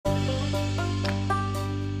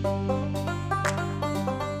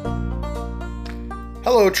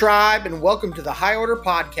Hello, tribe, and welcome to the High Order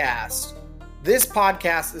Podcast. This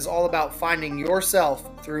podcast is all about finding yourself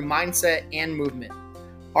through mindset and movement.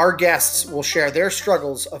 Our guests will share their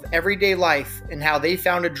struggles of everyday life and how they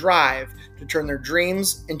found a drive to turn their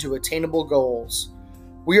dreams into attainable goals.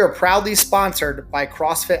 We are proudly sponsored by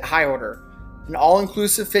CrossFit High Order, an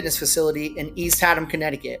all-inclusive fitness facility in East Haddam,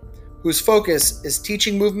 Connecticut, whose focus is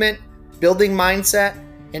teaching movement, building mindset,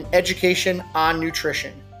 and education on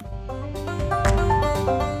nutrition.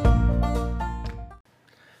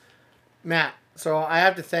 Matt, so I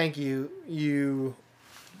have to thank you. You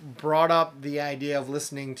brought up the idea of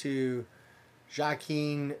listening to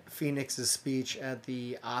Joaquin Phoenix's speech at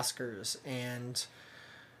the Oscars, and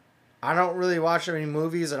I don't really watch any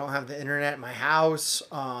movies. I don't have the internet in my house.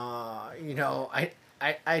 I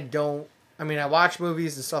don't. I mean, I watch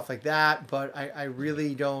movies and stuff like that, but I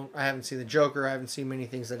really don't. I haven't seen The Joker. I haven't seen many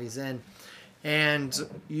things that he's in. And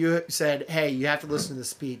you said, hey, you have to listen to the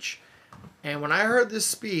speech. And when I heard this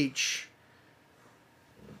speech,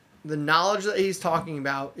 the knowledge that he's talking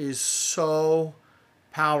about is so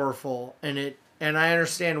powerful, and I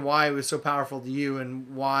understand why it was so powerful to you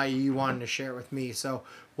and why you wanted to share it with me. So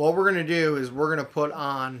what we're going to do is we're going to put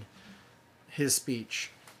on his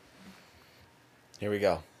speech. Here we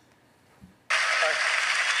go.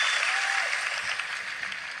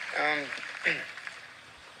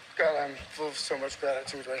 God, I'm full of so much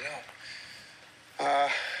gratitude right now.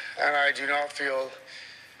 And I do not feel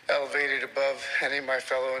elevated above any of my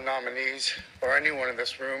fellow nominees or anyone in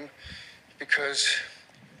this room because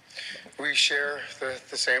we share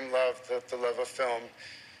the same love, the love of film,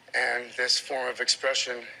 and this form of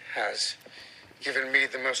expression has given me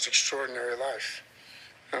the most extraordinary life.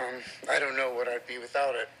 I don't know what I'd be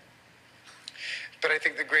without it. But I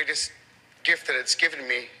think the greatest gift that it's given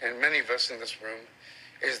me, and many of us in this room,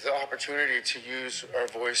 is the opportunity to use our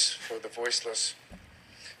voice for the voiceless.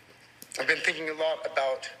 I've been thinking a lot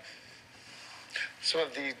about some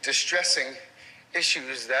of the distressing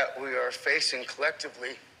issues that we are facing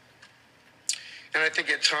collectively. And I think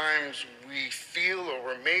at times we feel, or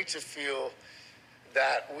we're made to feel,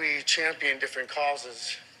 that we champion different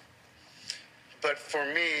causes. But for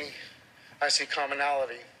me, I see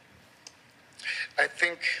commonality. I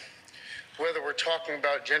think whether we're talking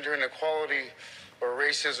about gender inequality or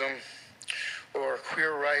racism or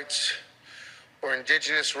queer rights or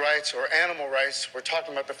indigenous rights or animal rights, we're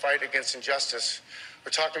talking about the fight against injustice. We're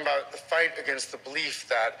talking about the fight against the belief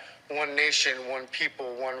that one nation, one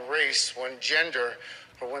people, one race, one gender,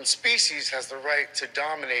 or one species has the right to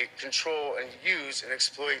dominate, control, and use and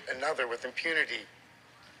exploit another with impunity.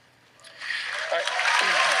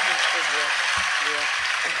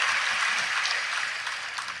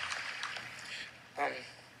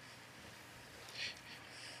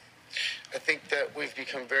 I think that we've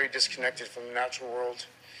become very disconnected from the natural world,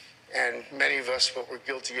 and many of us, what we're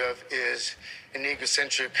guilty of is an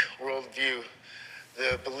egocentric worldview,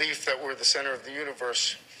 the belief that we're the center of the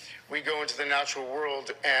universe. We go into the natural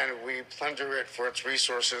world and we plunder it for its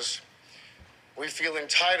resources. We feel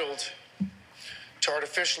entitled to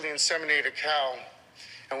artificially inseminate a cow,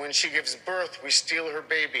 and when she gives birth, we steal her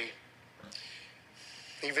baby,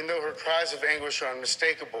 even though her cries of anguish are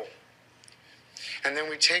unmistakable. And then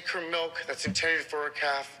we take her milk that's intended for a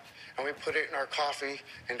calf and we put it in our coffee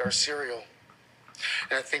and our cereal.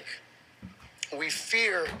 And I think we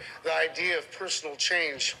fear the idea of personal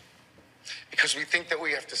change because we think that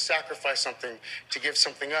we have to sacrifice something to give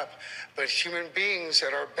something up. But human beings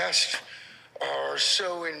at our best are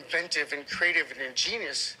so inventive and creative and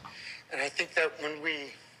ingenious. And I think that when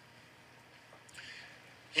we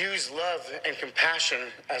use love and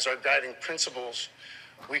compassion as our guiding principles,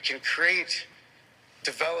 we can create,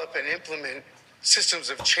 develop, and implement systems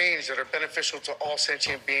of change that are beneficial to all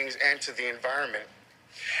sentient beings and to the environment.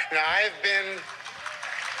 Now, I've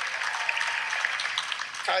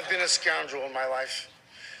been a scoundrel in my life.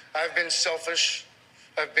 I've been selfish.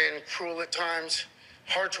 I've been cruel at times,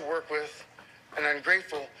 hard to work with, and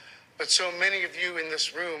ungrateful. But so many of you in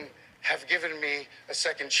this room have given me a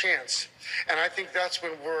second chance. And I think that's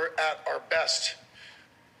when we're at our best.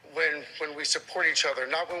 When we support each other,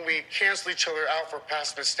 not when we cancel each other out for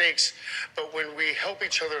past mistakes, but when we help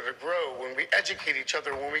each other to grow, when we educate each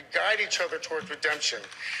other, when we guide each other towards redemption.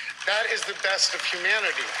 That is the best of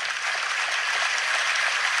humanity.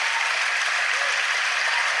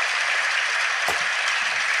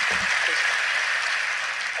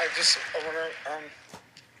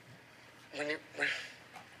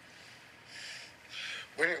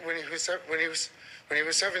 When he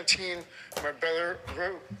was 17, my brother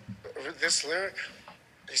wrote this lyric.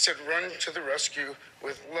 He said, "Run to the rescue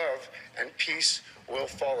with love, and peace will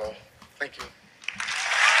follow." Thank you.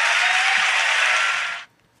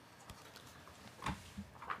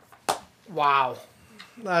 Wow.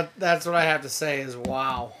 That's what I have to say is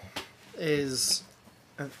wow.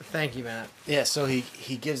 Thank you, Matt. Yeah, so he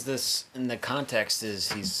gives this, in the context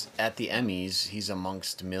is he's at the Emmys, he's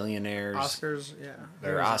amongst millionaires. Oscars, yeah.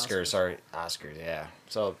 Or Oscars, sorry. Oscars, yeah.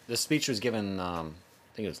 So this speech was given, I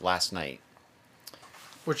think it was last night.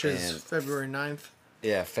 Which is February 9th.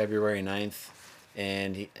 Yeah, February 9th.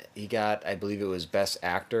 And he got, I believe it was Best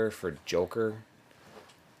Actor for Joker.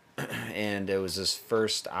 And it was his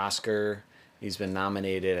first Oscar. He's been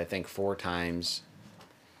nominated, I think, 4 times.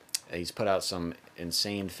 He's put out some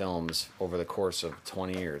insane films over the course of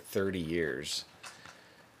 20 or 30 years.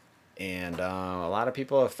 And a lot of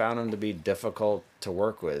people have found him to be difficult to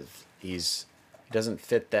work with. He doesn't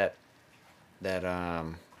fit that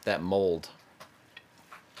mold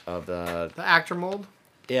of the actor mold.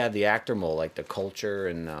 Yeah, the actor mold, like the culture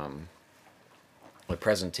and the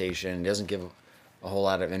presentation. He doesn't give a whole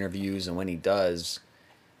lot of interviews, and when he does,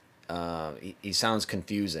 he sounds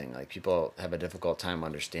confusing. Like, people have a difficult time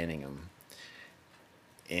understanding him.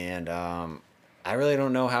 And I really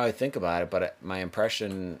don't know how I think about it, but my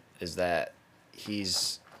impression is that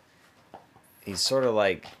he's sort of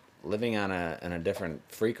like living on a different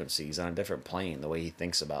frequency. He's on a different plane, the way he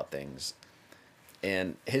thinks about things.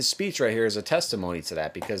 And his speech right here is a testimony to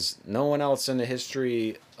that, because no one else in the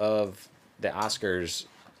history of the Oscars,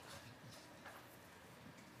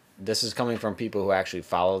 this is coming from people who actually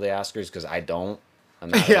follow the Oscars, because I don't.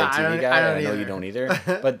 I'm not a big TV guy. I know you don't either.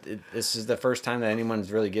 But this is the first time that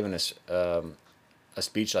anyone's really given us a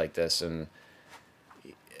speech like this, and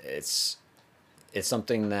it's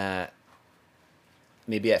something that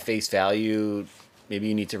maybe at face value, maybe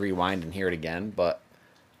you need to rewind and hear it again, but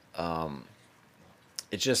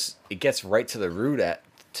it gets right to the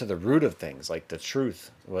root of things, like the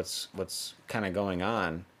truth, what's kind of going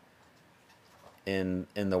on in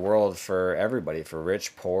the world for everybody, for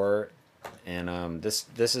rich, poor, and this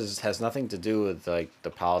has nothing to do with like the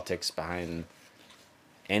politics behind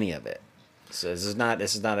any of it. So this is not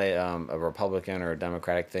a Republican or a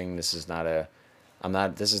Democratic thing. This is not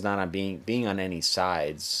on being on any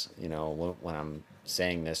sides, you know, when I'm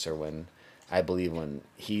saying this, or when I believe when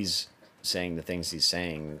he's saying the things he's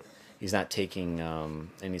saying, he's not taking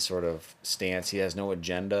any sort of stance. He has no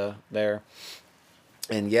agenda there.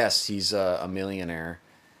 And yes, he's a millionaire,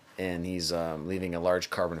 and he's leaving a large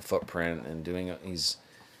carbon footprint, and he's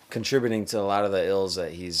contributing to a lot of the ills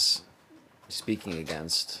that he's speaking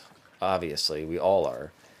against. Obviously, we all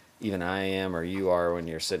are. Even I am, or you are, when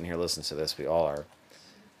you're sitting here listening to this. We all are.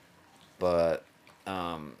 But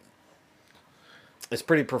it's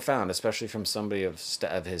pretty profound, especially from somebody of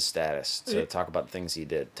his status, to talk about the things he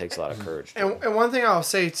did. It takes a lot of courage. And one thing I'll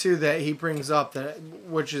say too that he brings up,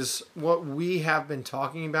 which is what we have been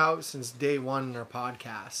talking about since day one in our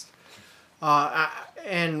podcast,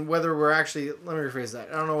 and whether we're actually, let me rephrase that.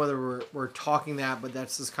 I don't know whether we're talking that, but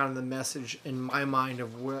that's just kind of the message in my mind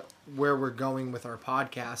of where we're going with our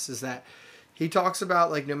podcast, is that he talks about,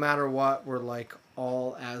 like, no matter what, we're like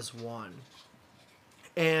all as one.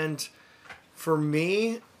 And for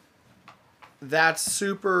me, that's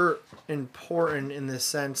super important in the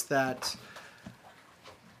sense that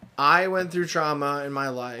I went through trauma in my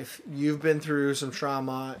life. You've been through some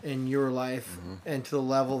trauma in your life, and to the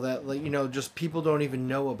level that, like, you know, just people don't even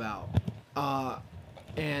know about.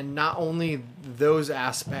 And not only those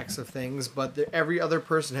aspects of things, but every other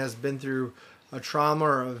person has been through a trauma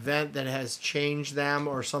or event that has changed them,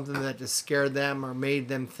 or something that has scared them or made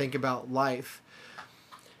them think about life.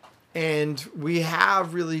 And we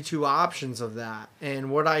have really 2 options of that. And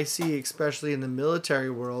what I see, especially in the military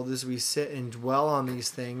world, is we sit and dwell on these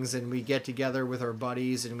things, and we get together with our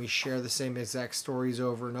buddies and we share the same exact stories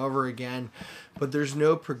over and over again, but there's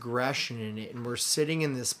no progression in it. And we're sitting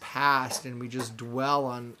in this past and we just dwell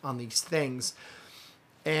on these things.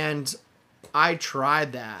 And I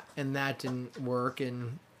tried that, and that didn't work,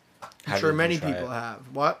 and I'm sure many people have.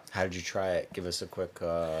 What? How did you try it? Give us a quick...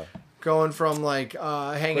 Going from, like,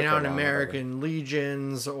 hanging out in American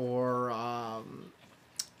Legions, or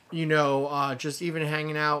just even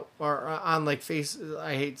hanging out or on, like,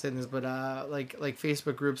 I hate saying this, but like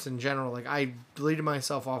Facebook groups in general. Like, I deleted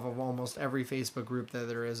myself off of almost every Facebook group that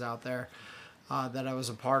there is out there that I was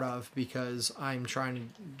a part of, because I'm trying to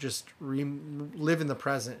just live in the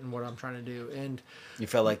present and what I'm trying to do. And you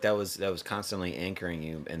felt like that was constantly anchoring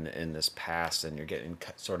you in this past, and you're getting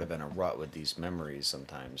sort of in a rut with these memories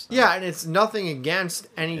sometimes. Yeah, and it's nothing against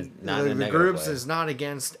any the groups. Is not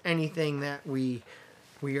against anything that we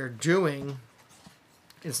are doing.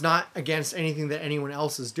 It's not against anything that anyone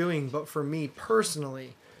else is doing. But for me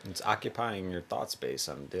personally, It's occupying your thought space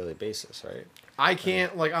on a daily basis, right? I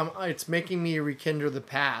can't like it's making me rekindle the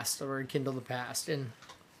past, and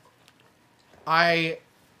I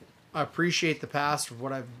appreciate the past of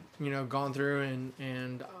what I've gone through,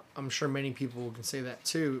 and I'm sure many people can say that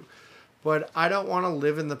too. But I don't want to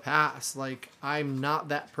live in the past. Like, I'm not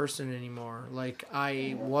that person anymore. Like,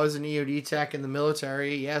 I was an EOD tech in the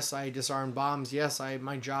military. Yes, I disarmed bombs. Yes,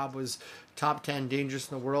 my job was top 10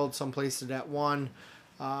 dangerous in the world. Some placed it at 1.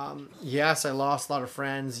 Yes, I lost a lot of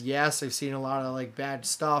friends. Yes, I've seen a lot of like bad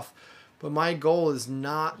stuff. But my goal is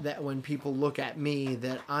not that when people look at me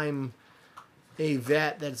that I'm a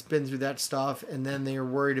vet that's been through that stuff and then they're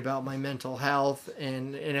worried about my mental health,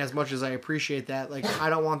 and as much as I appreciate that, like, I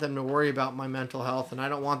don't want them to worry about my mental health, and I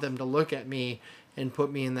don't want them to look at me and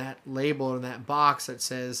put me in that label or that box that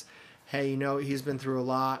says, hey, he's been through a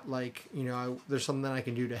lot, like, there's something I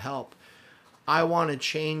can do to help. I want to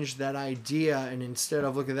change that idea, and instead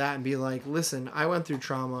of look at that and be like, listen, I went through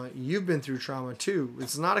trauma, you've been through trauma too.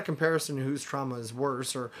 It's not a comparison to whose trauma is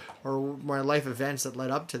worse or my life events that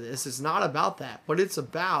led up to this. It's not about that. What it's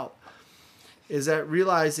about is that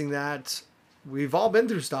realizing that we've all been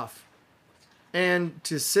through stuff, and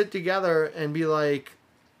to sit together and be like,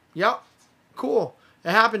 yep, cool,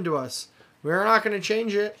 it happened to us. We're not going to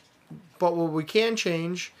change it, but what we can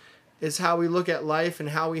change is how we look at life and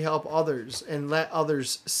how we help others, and let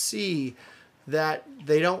others see that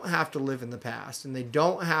they don't have to live in the past, and they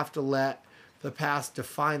don't have to let the past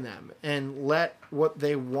define them, and let what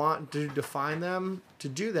they want to define them to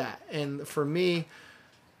do that. And for me,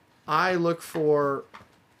 I look for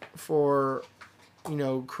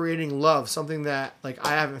creating love, something that like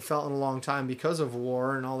I haven't felt in a long time because of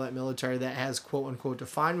war and all that military that has quote unquote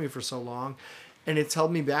defined me for so long. And it's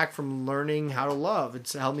held me back from learning how to love.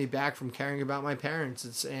 It's held me back from caring about my parents.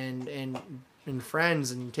 It's and friends,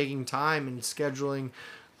 and taking time and scheduling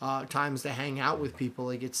times to hang out with people.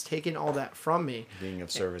 Like, it's taken all that from me. Being of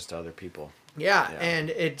service to other people. Yeah, and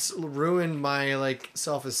it's ruined my like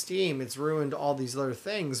self-esteem. It's ruined all these other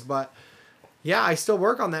things. But yeah, I still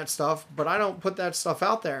work on that stuff, but I don't put that stuff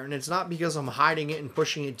out there. And it's not because I'm hiding it and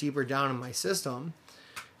pushing it deeper down in my system.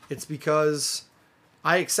 It's because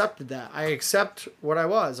I accepted that. I accept what I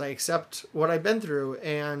was. I accept what I've been through,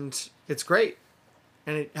 and it's great.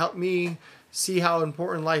 And it helped me see how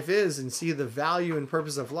important life is, and see the value and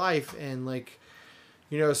purpose of life, and like,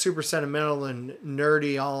 super sentimental and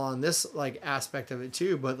nerdy all on this like aspect of it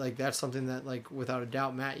too. But like, that's something that like, without a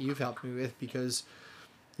doubt, Matt, you've helped me with, because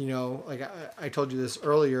like I told you this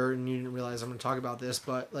earlier and you didn't realize I'm going to talk about this,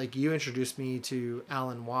 but like, you introduced me to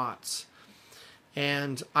Alan Watts.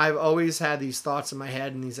 And I've always had these thoughts in my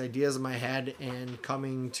head and these ideas in my head, and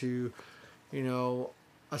coming to,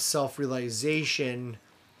 a self-realization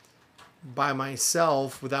by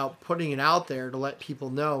myself without putting it out there to let people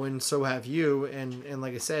know. And so have you. And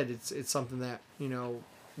like I said, it's something that,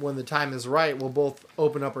 when the time is right, we'll both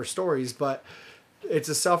open up our stories, but it's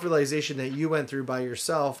a self-realization that you went through by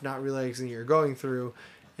yourself, not realizing you're going through.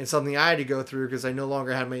 And something I had to go through because I no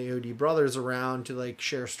longer had my EOD brothers around to like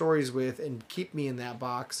share stories with and keep me in that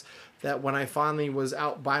box. That when I finally was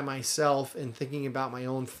out by myself and thinking about my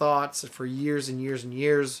own thoughts for years and years and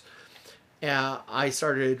years, I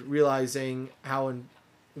started realizing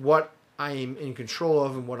what I'm in control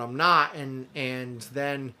of and what I'm not. And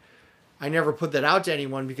then I never put that out to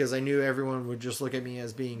anyone because I knew everyone would just look at me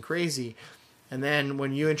as being crazy. And then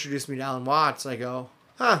when you introduced me to Alan Watts, I go,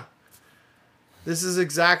 this is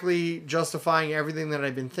exactly justifying everything that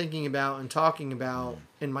I've been thinking about and talking about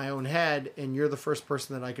in my own head, and you're the first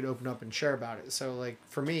person that I could open up and share about it. So, like,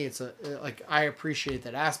 for me, it's I appreciate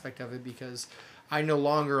that aspect of it, because I no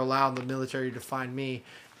longer allow the military to define me,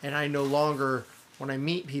 and I no longer, when I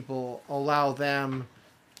meet people, allow them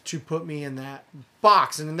to put me in that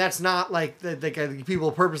box. And that's not like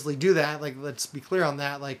people purposely do that. Like, let's be clear on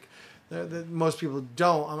that. Like, most people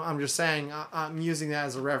don't. I'm just saying, I'm using that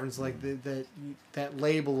as a reference, like that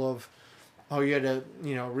label of, oh, you had a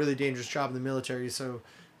really dangerous job in the military, so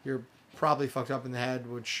you're probably fucked up in the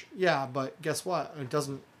head. Which, yeah, but guess what? It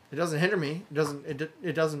doesn't hinder me.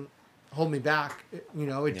 It doesn't hold me back.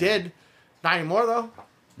 It did. Not anymore though.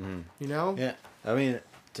 Yeah, I mean,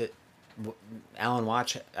 Alan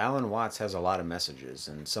Watts has a lot of messages,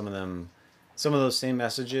 and some of those same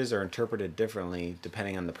messages are interpreted differently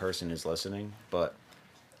depending on the person who's listening. But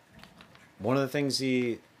one of the things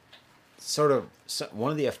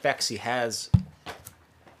one of the effects he has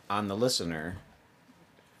on the listener,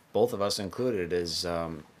 both of us included, is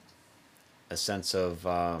a sense of,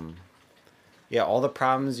 all the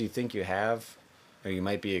problems you think you have or you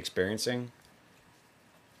might be experiencing,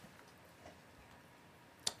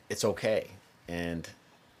 it's okay. And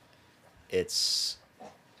it's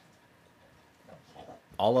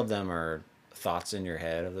all of them are thoughts in your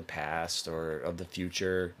head of the past or of the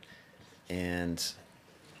future, and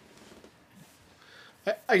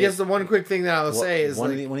I guess the one quick thing that I will say is one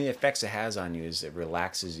of the effects it has on you is it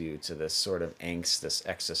relaxes you to this sort of angst, this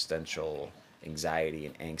existential anxiety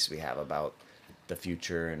and angst we have about the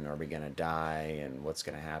future, and are we going to die, and what's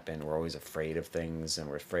going to happen. We're always afraid of things, and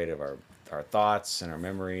we're afraid of our thoughts and our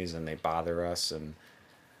memories, and they bother us. And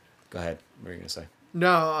go ahead, what were you going to say?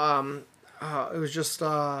 No, it was just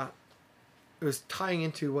it was tying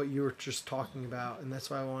into what you were just talking about, and that's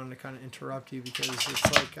why I wanted to kind of interrupt you, because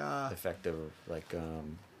it's like The effect of like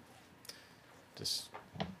just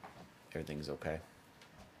everything's okay.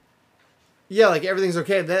 yeah, like everything's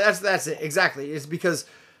okay. That's it exactly. It's because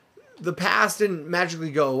the past didn't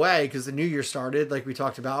magically go away because the new year started, like we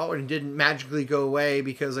talked about, and it didn't magically go away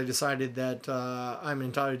because I decided that I'm an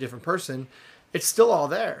entirely different person. It's still all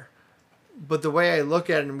there, but the way I look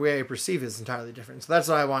at it and the way I perceive it is entirely different. So that's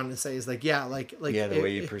what I wanted to say is like, yeah, like Yeah, the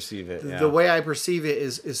way you perceive it. The way I perceive it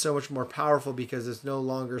is so much more powerful because it's no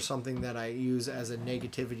longer something that I use as a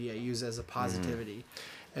negativity. I use as a positivity,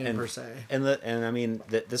 per se. And I mean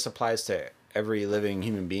this applies to every living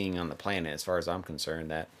human being on the planet, as far as I'm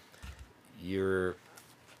concerned. That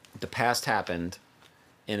the past happened,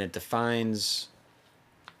 and it defines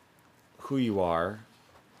who you are,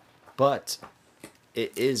 but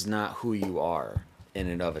it is not who you are in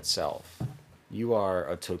and of itself. You are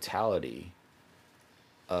a totality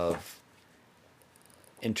of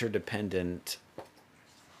interdependent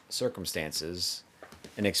circumstances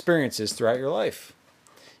and experiences throughout your life.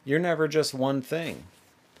 You're never just one thing.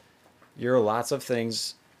 You're lots of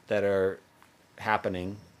things that are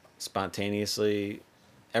happening spontaneously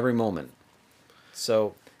every moment.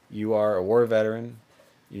 So you are a war veteran.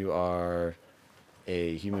 You are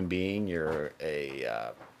a human being. You're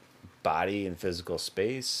a body in physical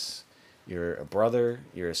space. You're a brother.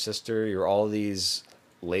 You're a sister. You're all these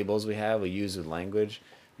labels we use with language.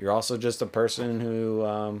 You're also just a person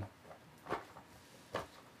who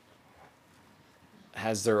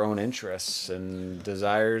has their own interests and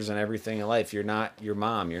desires and everything in life. You're not your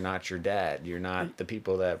mom. You're not your dad. You're not the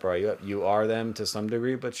people that brought you up. You are them to some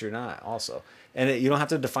degree, but you're not also. And you don't have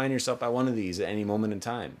to define yourself by one of these at any moment in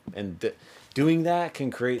time. And doing that can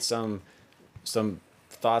create some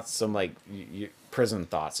thoughts, some like prison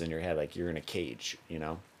thoughts in your head, like you're in a cage,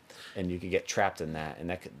 and you could get trapped in that,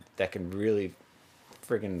 and that can really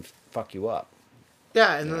freaking fuck you up.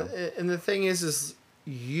 Yeah, and the thing is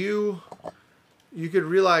you could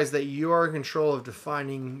realize that you are in control of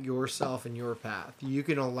defining yourself and your path. You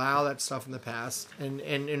can allow that stuff in the past, and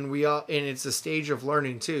it's a stage of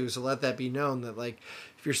learning too. So let that be known that, like,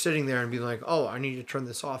 if you're sitting there and being like, "Oh, I need to turn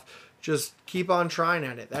this off," just keep on trying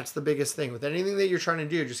at it. That's the biggest thing with anything that you're trying to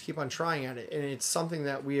do. Just keep on trying at it, and it's something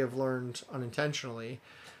that we have learned unintentionally,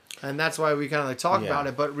 and that's why we kind of like talk about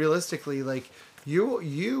it. But realistically, like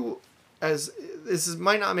you as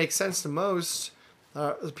might not make sense to most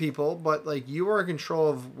people, but like you are in control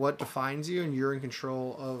of what defines you, and you're in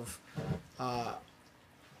control of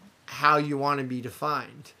how you want to be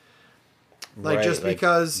defined. Like, right, just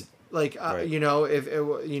because right. If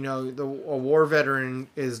a war veteran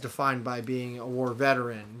is defined by being a war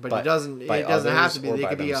veteran, but it doesn't have to be. They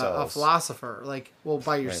could be a philosopher,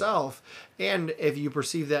 by yourself. Right. And if you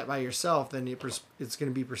perceive that by yourself, then it's going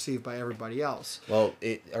to be perceived by everybody else. Well,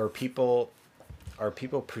 are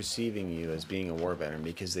people perceiving you as being a war veteran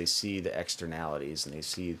because they see the externalities and they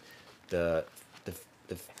see the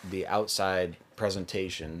outside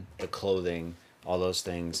presentation, the clothing, all those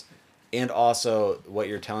things, and also what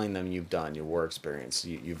you're telling them you've done, your war experience.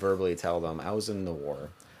 You verbally tell them, I was in the war.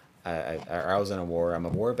 I was in a war. I'm a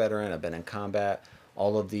war veteran. I've been in combat.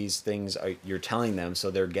 All of these things you're telling them,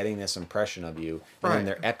 so they're getting this impression of you, and then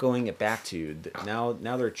they're echoing it back to you. Now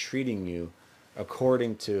they're treating you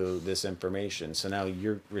according to this information. So now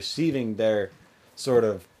you're receiving their sort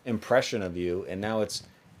of impression of you, and now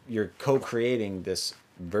you're co-creating this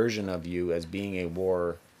version of you as being a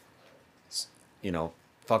war,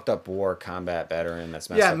 fucked up war combat veteran that's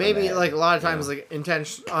messed up. Yeah, maybe like a lot of times, like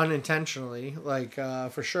unintentionally, like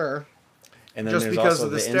for sure. And then just because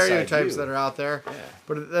of the stereotypes that are out there. Yeah.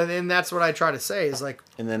 But and that's what I try to say is like.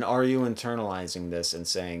 And then are you internalizing this and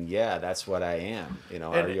saying, yeah, that's what I am?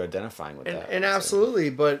 Are you identifying with that? And absolutely,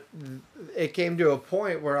 but it came to a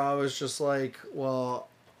point where I was just like, well,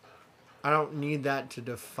 I don't need that to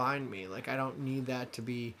define me. Like, I don't need that to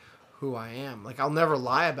be who I am. Like, I'll never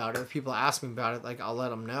lie about it. If people ask me about it, like, I'll let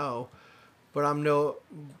them know. But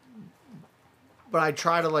but I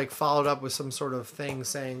try to like follow it up with some sort of thing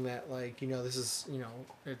saying that like, this is,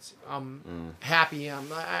 it's happy.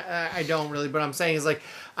 I don't really, but I'm saying is like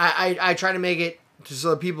I try to make it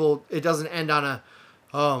so that people, it doesn't end on a,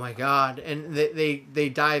 oh my God, and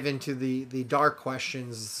they dive into the dark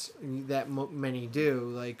questions that many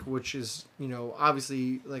do, like, which is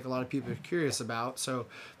obviously like a lot of people are curious about. So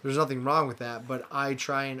there's nothing wrong with that, but I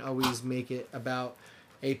try and always make it about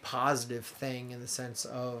a positive thing in the sense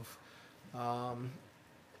of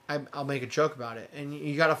I'll make a joke about it, and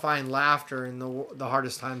you got to find laughter in the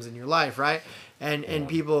hardest times in your life, right? And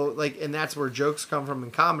people like, and that's where jokes come from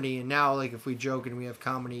in comedy. And now, like, if we joke and we have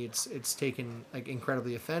comedy, it's taken like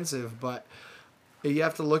incredibly offensive. But you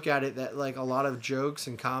have to look at it that like a lot of jokes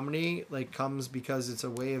and comedy like comes because it's a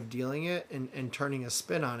way of dealing it and turning a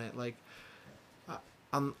spin on it. Like,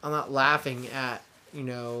 I'm not laughing at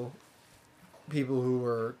people who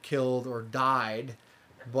were killed or died,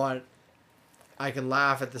 but I can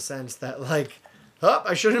laugh at the sense that like, oh,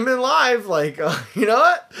 I shouldn't have been live. Like, you know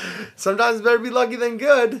what? Sometimes it's better be lucky than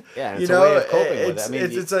good. Yeah, and it's a way of coping with it. I mean,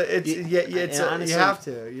 honestly, you have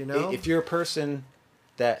to. If you're a person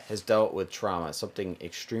that has dealt with trauma, something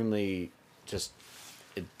extremely just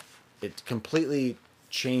it completely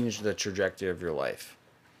changed the trajectory of your life.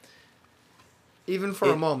 Even for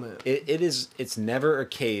a moment. It's never a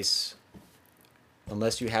case,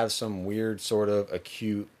 unless you have some weird sort of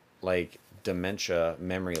acute like dementia,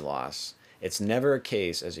 memory loss. It's never a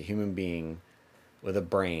case as a human being with a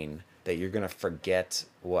brain that you're going to forget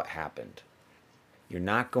what happened. You're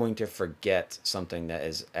not going to forget something that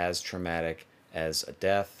is as traumatic as a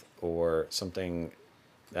death or something.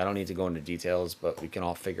 I don't need to go into details, but we can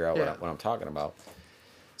all figure out what I'm talking about.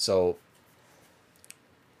 So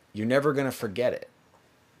you're never going to forget it.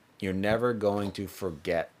 You're never going to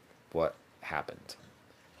forget what happened.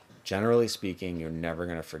 Generally speaking, you're never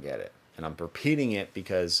going to forget it. And I'm repeating it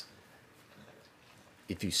because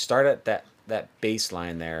if you start at that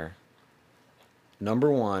baseline there,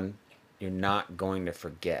 number one, you're not going to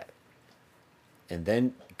forget. And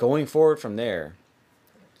then going forward from there,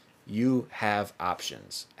 you have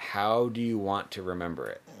options. How do you want to remember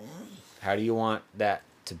it? How do you want that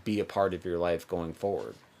to be a part of your life going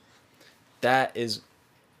forward? That is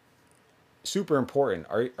super important.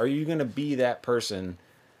 Are you going to be that person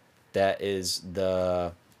that is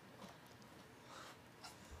the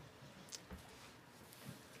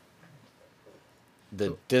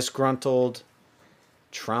disgruntled,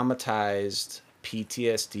 traumatized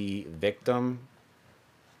PTSD victim?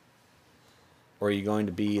 Or are you going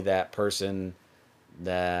to be that person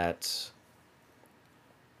that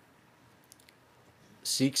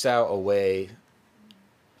seeks out a way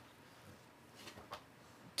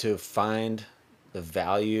to find the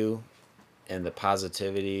value and the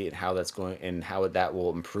positivity and how that's going and how that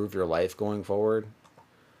will improve your life going forward?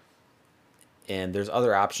 And there's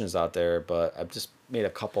other options out there, but I've just made a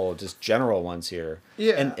couple just general ones here.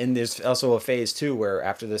 Yeah. And there's also a phase too where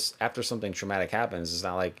after something traumatic happens, it's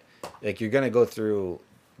not like you're gonna go through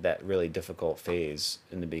that really difficult phase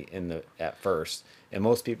at first, and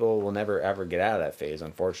most people will never ever get out of that phase.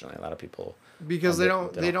 Unfortunately, a lot of people because they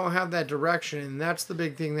don't have that direction, and that's the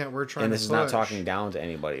big thing that we're trying to push. And this is not talking down to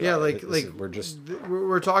anybody. Yeah,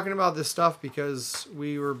 we're talking about this stuff because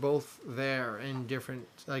we were both there in different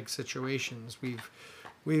like situations.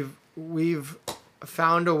 We've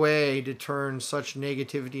found a way to turn such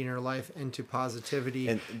negativity in our life into positivity.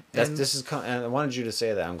 And I wanted you to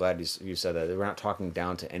say that. I'm glad you said that. We're not talking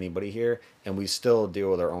down to anybody here, and we still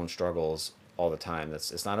deal with our own struggles all the time.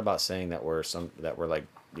 It's not about saying that we're like,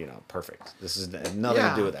 perfect. This is nothing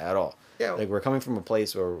to do with that at all. Yeah. Like, we're coming from a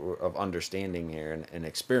place of understanding here and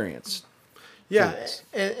experience. Yeah,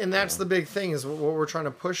 and that's the big thing is what we're trying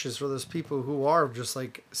to push is for those people who are just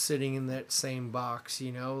like sitting in that same box,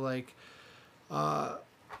 like,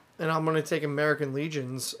 and I'm going to take American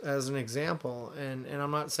Legions as an example, and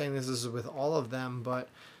I'm not saying this is with all of them, but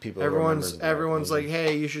everyone's like,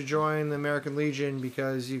 hey, you should join the American Legion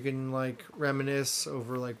because you can like reminisce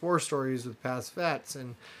over like war stories with past vets,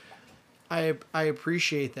 and I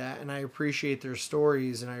appreciate that, and I appreciate their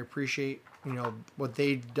stories, and I appreciate what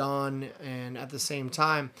they've done, and at the same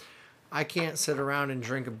time, I can't sit around and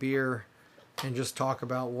drink a beer and just talk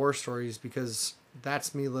about war stories because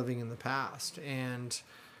that's me living in the past, and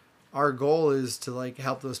our goal is to like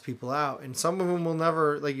help those people out, and some of them will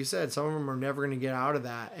never, like you said, some of them are never going to get out of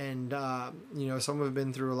that, and some have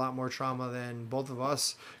been through a lot more trauma than both of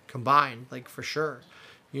us combined, like for sure.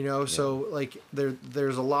 So like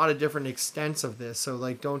there's a lot of different extents of this, so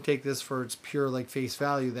like don't take this for its pure like face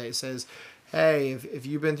value that it says, hey, if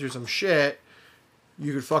you've been through some shit,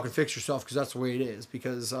 you could fucking fix yourself because that's the way it is.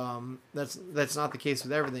 Because that's not the case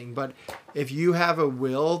with everything. But if you have a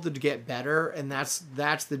will to get better, and that's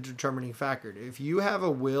the determining factor. If you have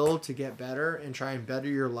a will to get better and try and better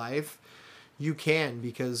your life, you can,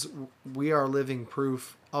 because we are living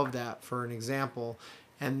proof of that. For an example,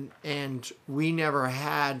 and we never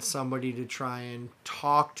had somebody to try and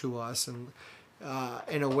talk to us and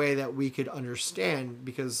in a way that we could understand,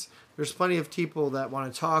 because there's plenty of people that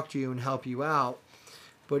want to talk to you and help you out,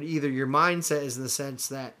 but either your mindset is in the sense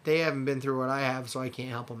that they haven't been through what I have, so I can't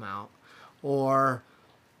help them out, or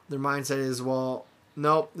their mindset is, well,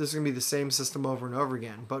 nope, this is going to be the same system over and over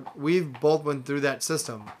again. But we've both went through that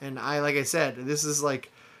system, and like I said, this is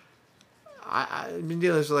like, I've been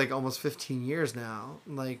dealing with this for like almost 15 years now.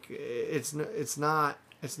 Like, it's not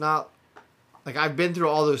like, I've been through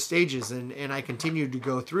all those stages, and I continue to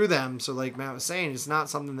go through them. So like Matt was saying, it's not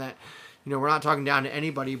something that, we're not talking down to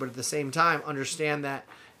anybody, but at the same time, understand that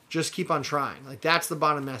just keep on trying. Like, that's the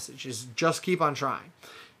bottom message, is just keep on trying.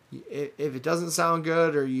 If it doesn't sound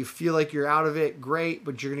good, or you feel like you're out of it, great,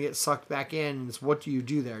 but you're going to get sucked back in. And it's, what do you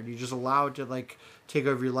do there? Do you just allow it to like take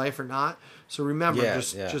over your life or not? So remember,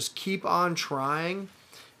 just keep on trying,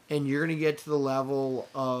 and you're going to get to the level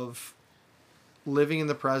of living in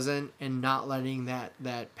the present and not letting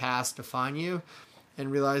that past define you,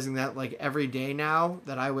 and realizing that like every day now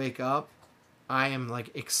that I wake up, I am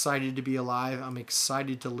like excited to be alive. I'm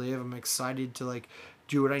excited to live. I'm excited to like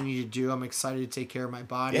do what I need to do. I'm excited to take care of my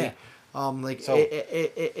body. Yeah.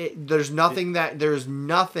 There's nothing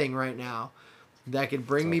right now that could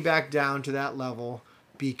bring me back down to that level,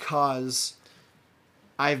 because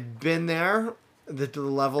I've been there, the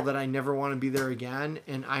level that I never want to be there again,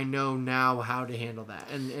 and I know now how to handle that.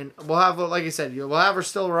 And we'll have, like I said, we'll have our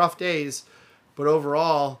still rough days, but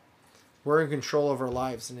overall, we're in control of our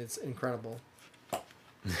lives, and it's incredible.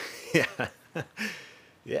 Yeah.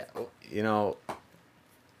 Yeah.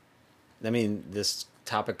 I mean, this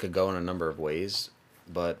topic could go in a number of ways,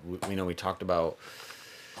 but we talked about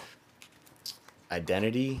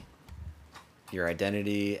identity, your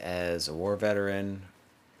identity as a war veteran.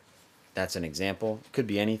 That's an example. Could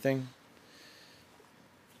be anything.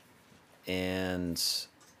 And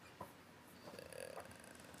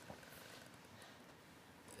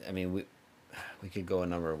I mean, we could go a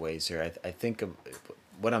number of ways here. I think of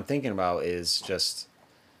what I'm thinking about is just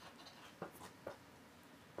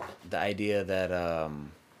the idea that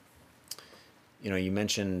you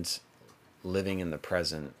mentioned living in the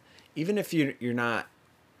present. Even if you're not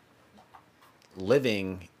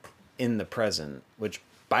living in the present, which,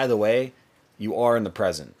 by the way, you are in the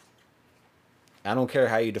present. I don't care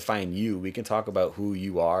how you define you. We can talk about who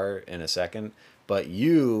you are in a second. But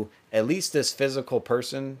you, at least this physical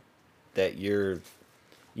person that you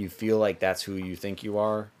feel like that's who you think you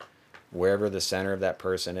are, wherever the center of that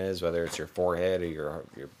person is, whether it's your forehead or your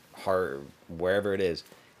heart, or wherever it is,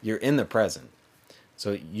 you're in the present.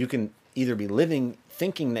 So you can either be living,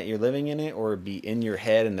 thinking that you're living in it, or be in your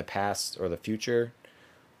head in the past or the future.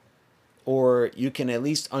 Or you can at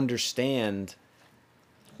least understand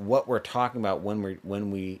what we're talking about when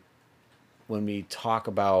we talk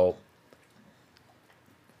about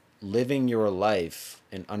living your life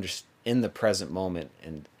and in the present moment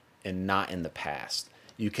and not in the past.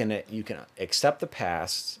 You can accept the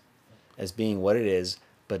past as being what it is,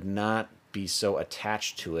 but not be so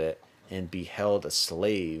attached to it and be held a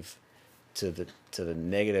slave to the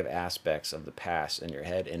negative aspects of the past in your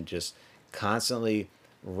head, and just constantly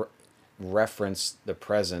reference the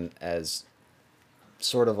present as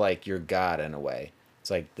sort of like your God in a way.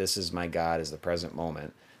 It's like, this is my God, is the present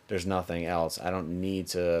moment. There's nothing else. I don't need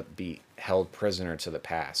to be held prisoner to the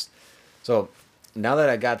past. So now that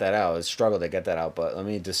I got that out, I struggled to get that out, but let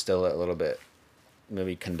me distill it a little bit,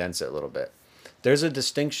 maybe condense it a little bit. There's a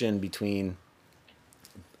distinction between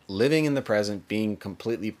living in the present, being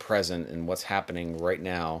completely present in what's happening right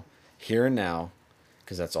now, here and now,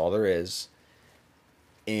 because that's all there is,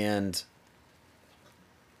 and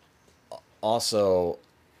also,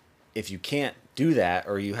 if you can't do that,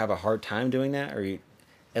 or you have a hard time doing that, or you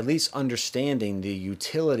at least understanding the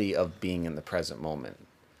utility of being in the present moment.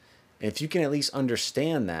 If you can at least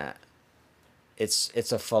understand that,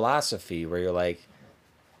 it's a philosophy where you're like,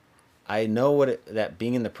 I know that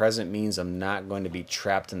being in the present means I'm not going to be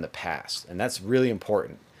trapped in the past. And that's really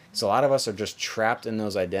important. So a lot of us are just trapped in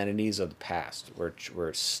those identities of the past.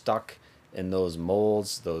 We're stuck in those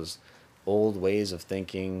molds, those old ways of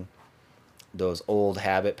thinking, those old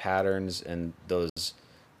habit patterns, and those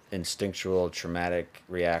instinctual traumatic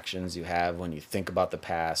reactions you have when you think about the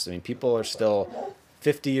past. I mean, people are still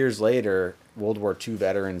 50 years later, World War II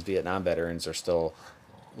veterans, Vietnam veterans are still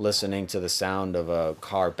listening to the sound of a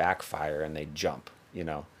car backfire and they jump, you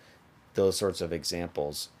know, those sorts of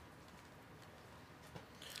examples.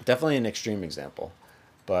 Definitely an extreme example,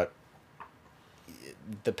 but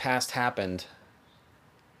the past happened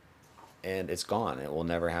and it's gone. It will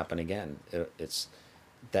never happen again. It's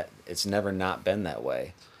never not been that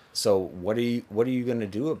way. So what are you going to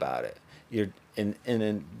do about it?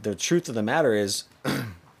 And the truth of the matter is,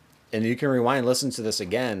 and you can rewind and listen to this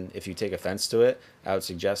again if you take offense to it. I would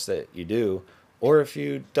suggest that you do, or if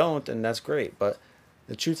you don't, then that's great. But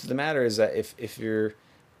the truth of the matter is that if you're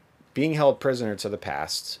being held prisoner to the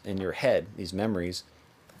past in your head, these memories,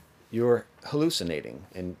 you're hallucinating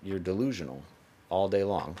and you're delusional all day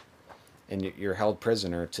long. And you're held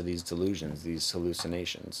prisoner to these delusions, these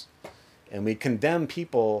hallucinations. And we condemn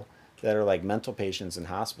people that are like mental patients in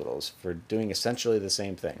hospitals for doing essentially the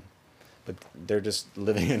same thing. But they're just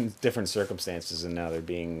living in different circumstances, and now they're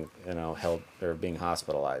being, held, they're being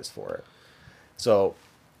hospitalized for it. So,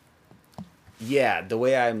 yeah, the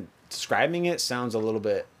way I'm describing it sounds a little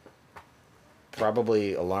bit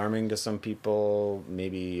probably alarming to some people.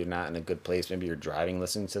 Maybe you're not in a good place. Maybe you're driving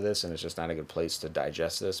listening to this, and it's just not a good place to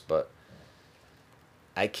digest this. But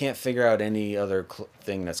I can't figure out any other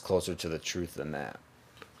thing that's closer to the truth than that.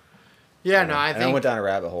 Yeah, no, I think I went down a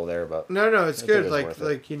rabbit hole there, but no, it's good.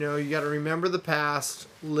 You got to remember the past,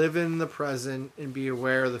 live in the present, and be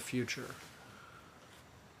aware of the future.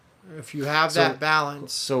 If you have that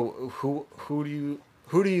balance. So who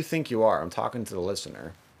do you think you are? I'm talking to the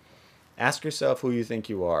listener. Ask yourself who you think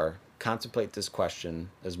you are. Contemplate this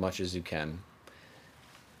question as much as you can.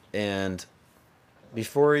 And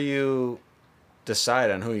before you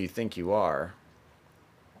decide on who you think you are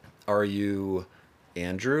you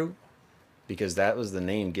Andrew? Because that was the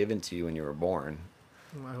name given to you when you were born.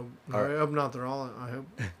 I hope not. I hope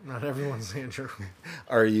not everyone's Andrew.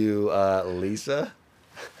 Are you Lisa?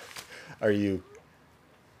 Are you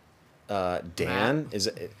Dan? Matt. Is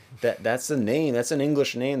it that's the name? That's an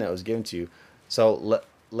English name that was given to you. So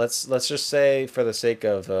let's just say, for the sake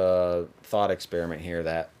of a thought experiment here,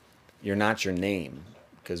 that you're not your name,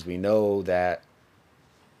 because we know that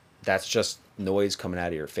that's just noise coming out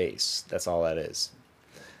of your face. That's all that is.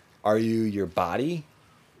 Are you your body?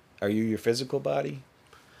 Are you your physical body?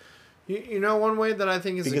 You know, one way that I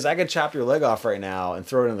think is... Because I could chop your leg off right now and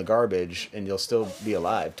throw it in the garbage, and you'll still be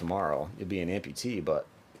alive tomorrow. You'll be an amputee, but...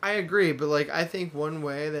 I agree, but I think one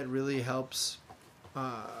way that really helps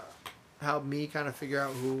help me kind of figure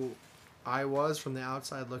out who I was from the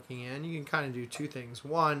outside looking in, you can kind of do two things.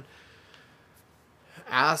 One,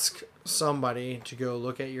 ask somebody to go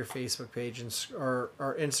look at your Facebook page or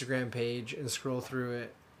Instagram page and scroll through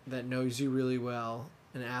it, that knows you really well,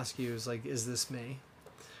 and ask you, is this me?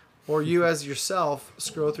 Or you as yourself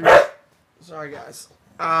scroll through sorry guys.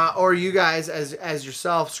 Or you guys as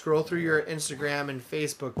yourself scroll through your Instagram and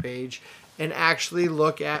Facebook page and actually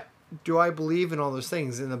look at, do I believe in all those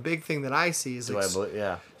things? And the big thing that I see is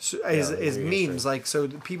is memes. So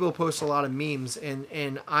people post a lot of memes,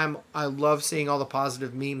 and I love seeing all the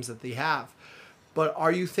positive memes that they have. But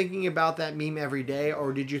are you thinking about that meme every day,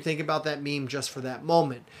 or did you think about that meme just for that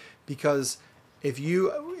moment? Because if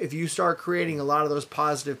you start creating a lot of those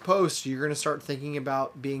positive posts, you're going to start thinking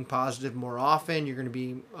about being positive more often. You're going to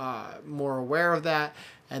be more aware of that.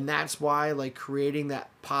 And that's why, creating that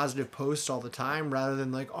positive post all the time, rather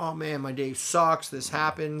than oh man, my day sucks, this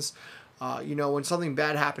happens. When something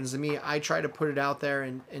bad happens to me, I try to put it out there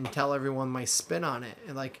and tell everyone my spin on it.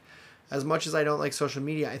 And as much as I don't like social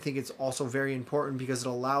media, I think it's also very important because it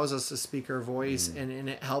allows us to speak our voice and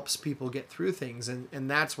it helps people get through things. And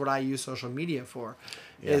that's what I use social media for.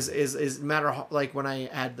 Yeah. Is matter how, when I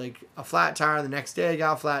had a flat tire, the next day I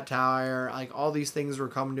got a flat tire, all these things were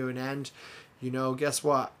coming to an end. Guess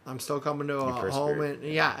what? I'm still coming to a home,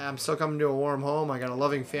 and I'm still coming to a warm home. I got a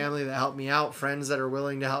loving family that helped me out, friends that are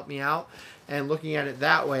willing to help me out, and looking at it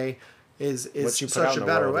that way is such a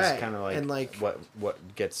better way. Kind of and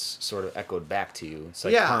what gets sort of echoed back to you. It's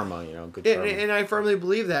karma, good karma. And I firmly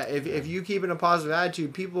believe that if you keep in a positive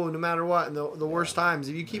attitude, people, no matter what, in the worst times,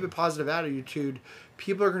 if you keep a positive attitude,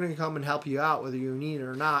 people are going to come and help you out whether you need it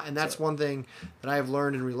or not. And that's one thing that I've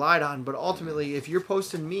learned and relied on. But ultimately, if you're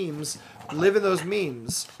posting memes, live in those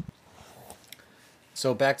memes.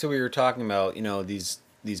 So back to what you were talking about, these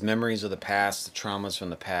memories of the past, the traumas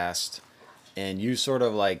from the past, and you sort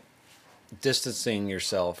of distancing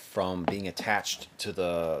yourself from being attached to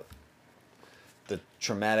the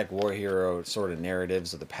traumatic war hero sort of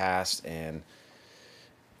narratives of the past, and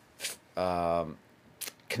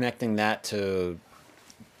connecting that to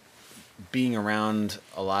being around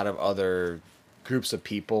a lot of other groups of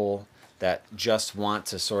people that just want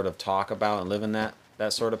to sort of talk about and live in that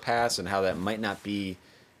that sort of past and how that might not be,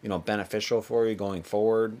 beneficial for you going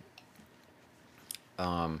forward.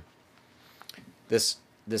 This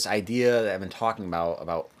idea that I've been talking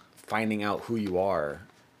about finding out who you are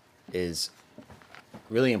is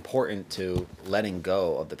really important to letting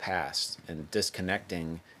go of the past and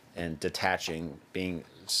disconnecting and detaching, being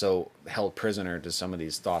so held prisoner to some of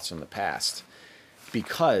these thoughts from the past.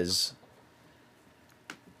 Because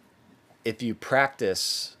if you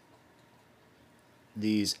practice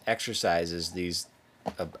these exercises,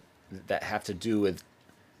 that have to do with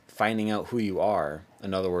finding out who you are,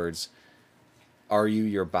 in other words, are you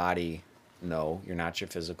your body? No, you're not your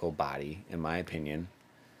physical body, in my opinion.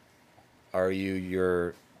 Are you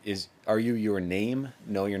your name?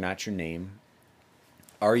 No, you're not your name.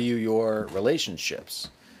 Are you your relationships?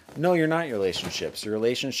 No, you're not your relationships. Your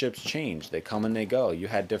relationships change. They come and they go. You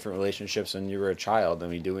had different relationships when you were a child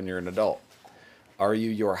than you do when you're an adult. Are you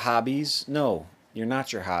your hobbies? No, you're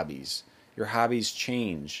not your hobbies. Your hobbies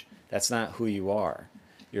change. That's not who you are.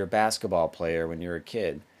 You're a basketball player when you're a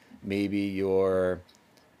kid. Maybe you're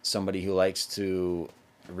somebody who likes to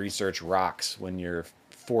research rocks when you're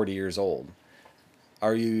 40 years old.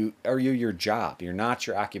 Are you your job? You're not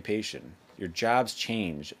your occupation. Your jobs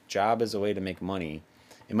change. Job is a way to make money.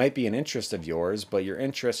 It might be an interest of yours, but your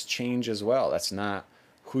interests change as well. That's not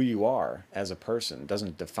who you are as a person. It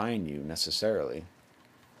doesn't define you necessarily.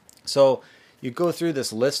 So you go through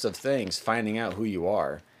this list of things, finding out who you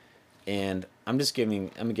are, and I'm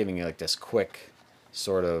giving you like this quick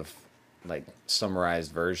sort of like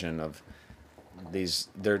summarized version of these.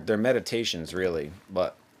 They're meditations really,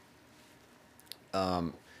 but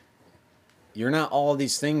you're not all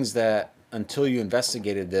these things that until you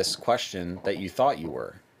investigated this question that you thought you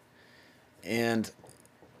were. And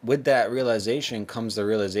with that realization comes the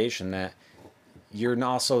realization that you're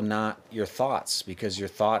also not your thoughts, because your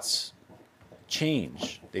thoughts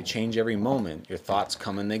change. They change every moment. Your thoughts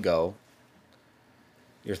come and they go.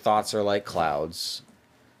 Your thoughts are like clouds,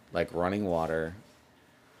 like running water.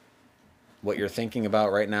 What you're thinking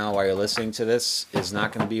about right now while you're listening to this is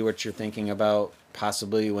not going to be what you're thinking about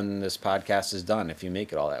possibly when this podcast is done, if you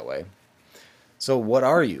make it all that way. So what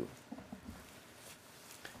are you?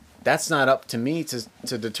 That's not up to me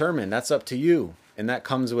to determine. That's up to you. And that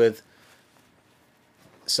comes with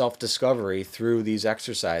self-discovery through these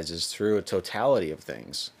exercises, through a totality of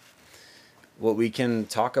things. What we can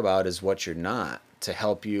talk about is what you're not, to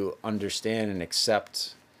help you understand and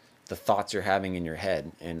accept the thoughts you're having in your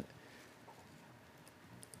head, and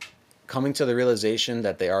coming to the realization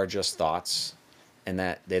that they are just thoughts and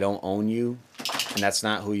that they don't own you and that's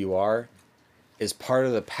not who you are is part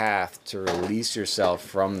of the path to release yourself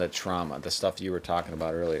from the trauma, the stuff you were talking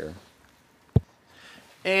about earlier.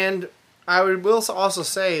 And I will also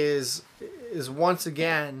say is once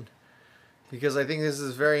again, because I think this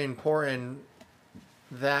is very important,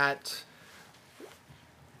 that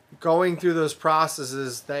going through those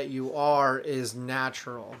processes that you are is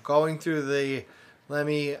natural. Going through the let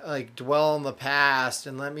me like dwell on the past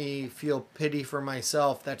and let me feel pity for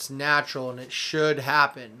myself, that's natural and it should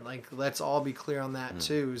happen. Like, let's all be clear on that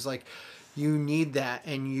too. It's like you need that,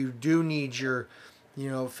 and you do need your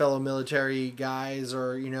fellow military guys,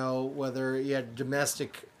 or whether you had a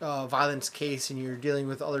domestic violence case and you're dealing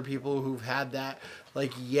with other people who've had that.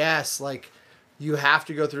 Like, yes, like you have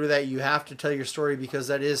to go through that. You have to tell your story, because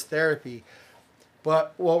that is therapy.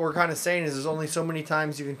 But what we're kind of saying is there's only so many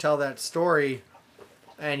times you can tell that story,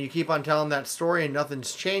 and you keep on telling that story and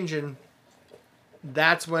nothing's changing.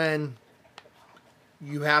 That's when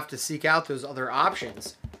you have to seek out those other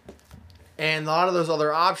options. And a lot of those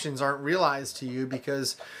other options aren't realized to you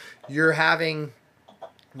because you're having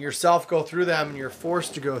yourself go through them and you're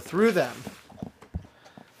forced to go through them.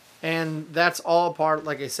 And that's all part,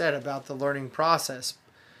 like I said, about the learning process,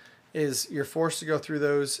 is you're forced to go through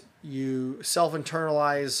those. You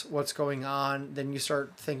self-internalize what's going on. Then you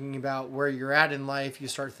start thinking about where you're at in life. You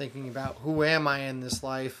start thinking about, who am I in this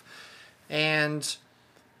life? And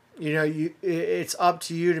it's up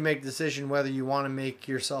to you to make the decision whether you want to make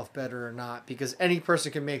yourself better or not, because any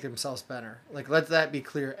person can make themselves better. Like, let that be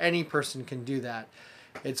clear. Any person can do that.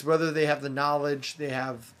 It's whether they have the knowledge, they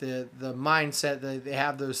have the mindset, they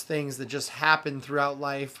have those things that just happen throughout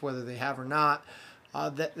life, whether they have or not,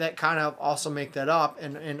 that kind of also make that up.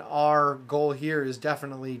 And our goal here is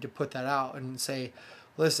definitely to put that out and say,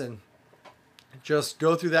 listen, just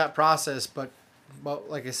go through that process, but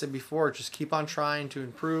like I said before, just keep on trying to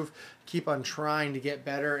improve, keep on trying to get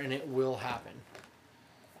better, and it will happen.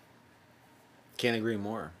 Can't agree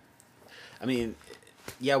more. I mean,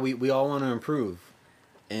 yeah, we all want to improve.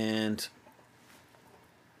 And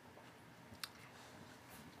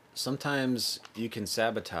sometimes you can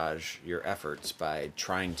sabotage your efforts by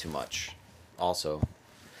trying too much also.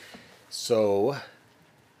 So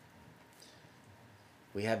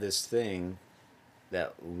we have this thing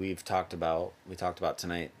that we talked about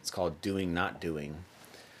tonight. It's called doing not doing.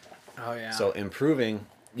 Oh yeah. So improving,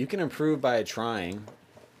 you can improve by trying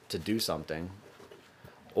to do something,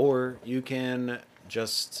 or you can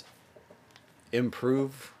just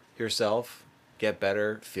improve yourself, get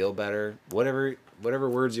better, feel better, whatever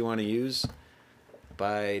words you want to use,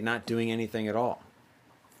 by not doing anything at all.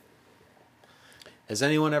 Has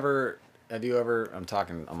anyone ever Have you ever?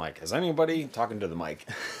 I'm like, has anybody talking to the mic?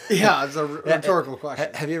 Yeah, it's a rhetorical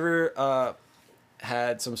question. Have you ever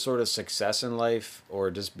had some sort of success in life, or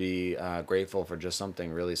just be grateful for just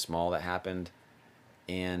something really small that happened,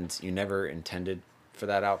 and you never intended for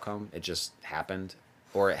that outcome? It just happened,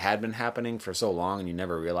 or it had been happening for so long, and you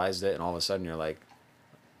never realized it, and all of a sudden you're like,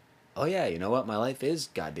 oh yeah, you know what? My life is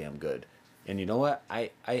goddamn good. And you know what? I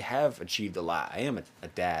have achieved a lot. I am a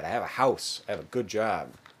dad. I have a house. I have a good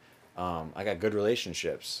job. I got good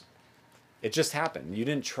relationships. It just happened. You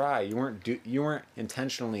didn't try. You weren't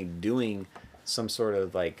intentionally doing some sort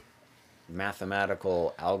of like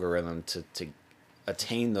mathematical algorithm to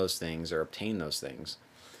attain those things or obtain those things.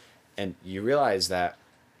 And you realize that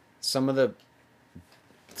some of the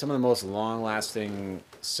most long-lasting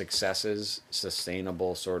successes,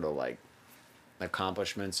 sustainable sort of like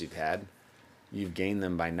accomplishments you've gained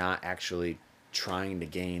them by not actually trying to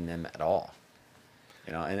gain them at all.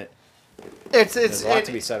 You know, and there's a lot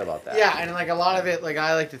to be said about that. Yeah, and like a lot of it, like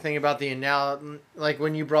I like to think about the analogy. Like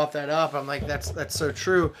when you brought that up, I'm like, that's so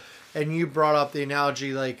true. And you brought up the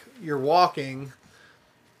analogy, like you're walking,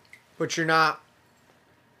 but you're not.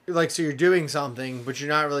 Like, so you're doing something, but you're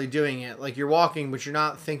not really doing it. Like, you're walking, but you're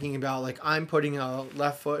not thinking about, like, I'm putting a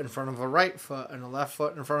left foot in front of a right foot and a left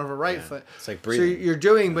foot in front of a right foot. It's like breathing. So you're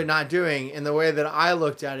doing, but not doing. And the way that I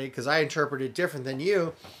looked at it, because I interpret it different than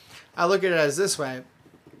you, I look at it as this way.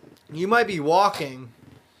 You might be walking,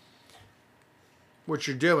 what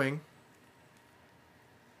you're doing,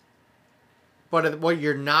 but what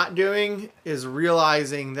you're not doing is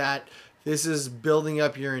realizing that this is building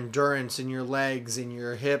up your endurance in your legs and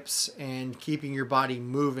your hips and keeping your body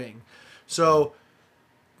moving. So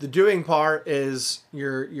the doing part is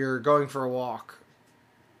you're going for a walk.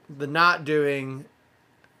 The not doing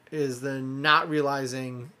is the not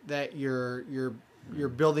realizing that you're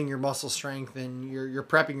building your muscle strength and you're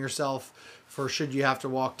prepping yourself for should you have to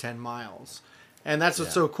walk 10 miles. And that's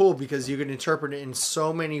what's so cool, because you can interpret it in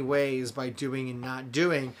so many ways by doing and not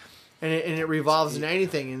doing. And it revolves in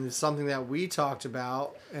anything, and it's something that we talked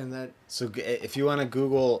about, and that. So if you want to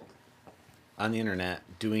Google on the internet,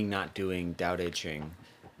 doing, not doing, Tao Te Ching,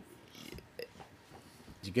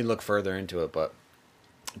 you can look further into it, but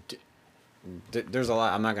there's a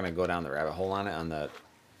lot. I'm not going to go down the rabbit hole on it, on the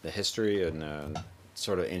history and the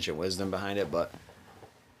sort of ancient wisdom behind it, but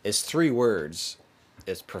it's 3 words.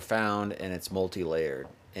 It's profound, and it's multi-layered,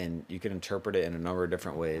 and you can interpret it in a number of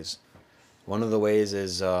different ways. One of the ways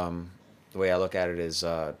is, the way I look at it is,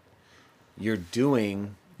 you're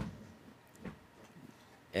doing,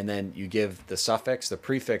 and then you give the suffix. The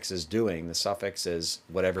prefix is doing. The suffix is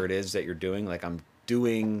whatever it is that you're doing. Like, I'm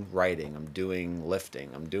doing writing. I'm doing lifting.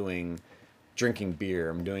 I'm doing drinking beer.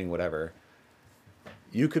 I'm doing whatever.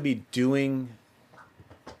 You could be doing,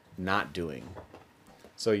 not doing.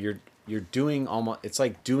 So you're doing almost, it's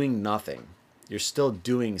like doing nothing. You're still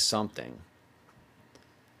doing something.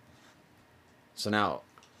 So now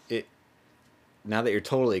that you're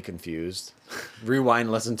totally confused,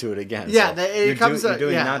 rewind, listen to it again. Yeah, so it comes you're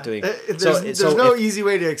doing, yeah. not doing. There's no easy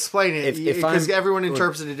way to explain it, because everyone I'm,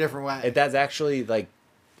 interprets it a different way. That's actually like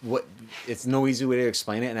what. It's no easy way to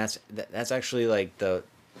explain it, and that's actually like the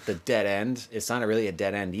dead end. It's not really a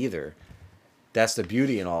dead end either. That's the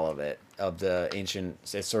beauty in all of it, of the ancient,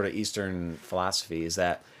 it's sort of Eastern philosophy, is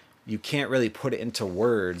that you can't really put it into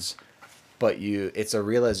words. But it's a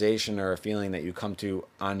realization or a feeling that you come to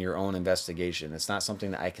on your own investigation. It's not something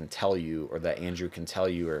that I can tell you, or that Andrew can tell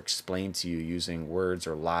you or explain to you using words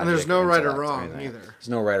or logic. And there's no right or intellect wrong anything. either. There's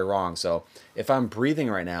no right or wrong. So if I'm breathing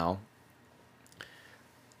right now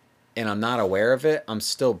and I'm not aware of it, I'm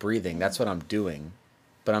still breathing. That's what I'm doing.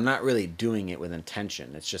 But I'm not really doing it with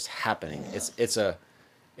intention. It's just happening. It's a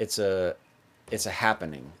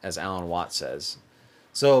happening, as Alan Watts says.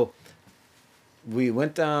 So we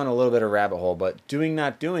went down a little bit of rabbit hole, but doing,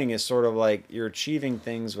 not doing is sort of like you're achieving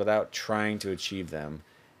things without trying to achieve them,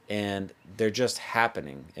 and they're just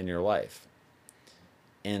happening in your life.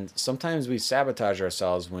 And sometimes we sabotage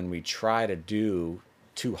ourselves when we try to do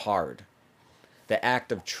too hard. The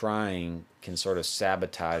act of trying can sort of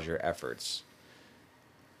sabotage your efforts.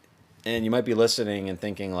 And you might be listening and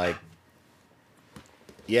thinking like,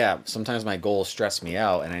 yeah, sometimes my goals stress me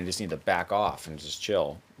out and I just need to back off and just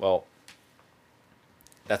chill. Well,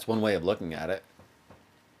 that's one way of looking at it.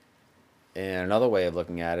 And another way of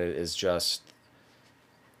looking at it is just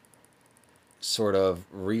sort of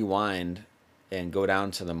rewind and go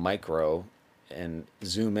down to the micro and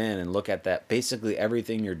zoom in and look at that. Basically,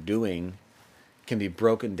 everything you're doing can be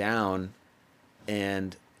broken down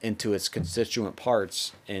and into its constituent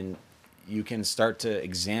parts, and you can start to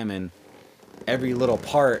examine every little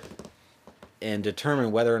part and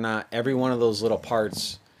determine whether or not every one of those little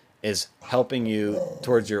parts is helping you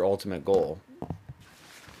towards your ultimate goal.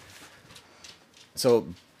 So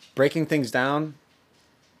breaking things down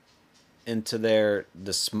into their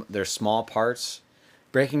small parts,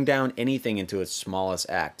 breaking down anything into its smallest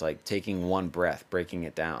act, like taking one breath, breaking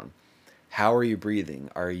it down. How are you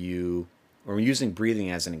breathing? We're using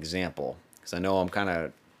breathing as an example, because I know I'm kind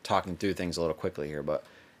of talking through things a little quickly here, but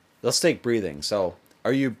let's take breathing. So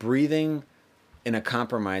are you breathing in a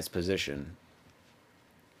compromised position?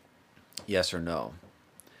 Yes or no?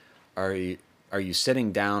 Are you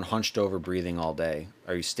sitting down, hunched over, breathing all day?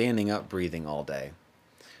 Are you standing up, breathing all day?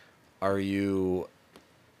 Are you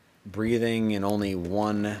breathing in only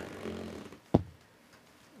one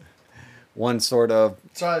sort of...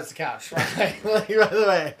 So that's the couch, right? By the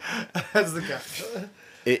way, that's the couch.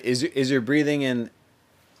 Is your breathing in...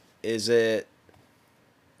 Is it...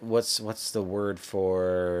 What's the word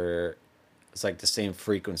for... It's like the same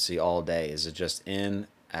frequency all day. Is it just in,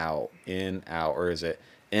 out, or is it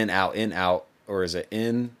in, out, or is it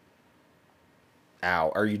in,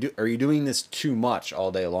 out? Are you doing this too much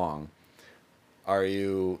all day long? Are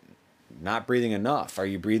you not breathing enough? Are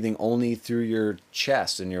you breathing only through your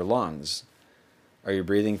chest and your lungs? Are you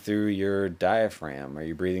breathing through your diaphragm? Are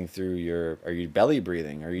you breathing through are you belly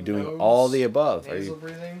breathing? Are you doing Nose, all the above? Nasal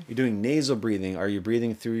breathing? You're doing nasal breathing? Are you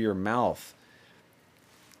breathing through your mouth?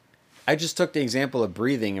 I just took the example of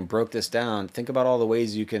breathing and broke this down. Think about all the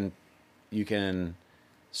ways you can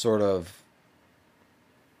sort of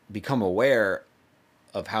become aware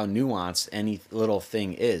of how nuanced any little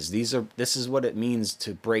thing is. This is what it means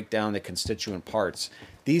to break down the constituent parts.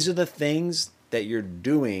 These are the things that you're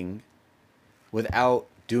doing without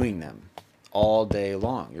doing them all day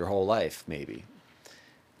long, your whole life maybe.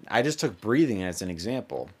 I just took breathing as an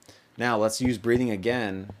example. Now let's use breathing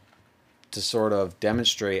again to sort of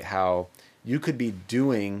demonstrate how you could be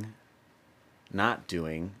not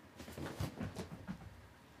doing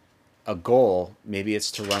a goal. Maybe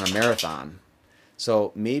it's to run a marathon.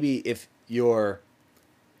 So maybe if you've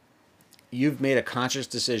made a conscious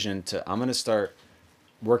decision to, I'm going to start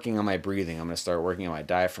working on my breathing. I'm going to start working on my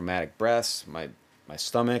diaphragmatic breaths, my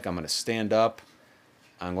stomach. I'm going to stand up.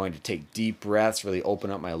 I'm going to take deep breaths, really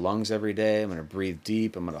open up my lungs every day. I'm going to breathe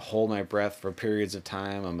deep. I'm going to hold my breath for periods of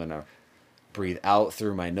time. I'm going to breathe out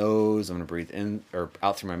through my nose. I'm going to breathe in or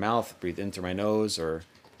out through my mouth, breathe in through my nose or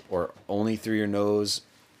only through your nose.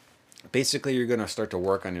 Basically, you're going to start to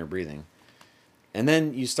work on your breathing. And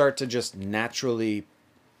then you start to just naturally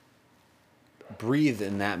breathe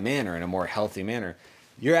in that manner, in a more healthy manner.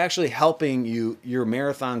 You're actually helping your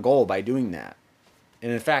marathon goal by doing that.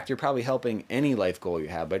 And in fact, you're probably helping any life goal you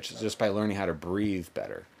have, but just by learning how to breathe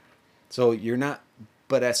better. So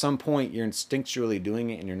but at some point you're instinctually doing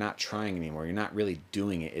it and you're not trying anymore. You're not really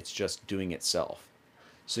doing it. It's just doing itself.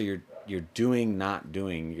 So you're doing, not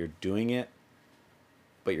doing. You're doing it,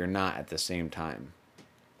 but you're not at the same time.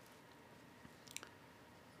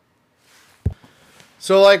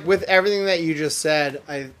 So, like, with everything that you just said,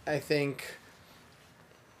 I think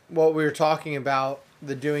what we were talking about,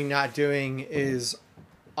 the doing, not doing, is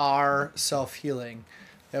our self-healing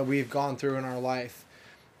that we've gone through in our life.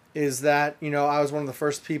 Is that, I was one of the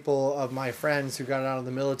first people of my friends who got out of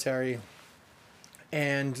the military,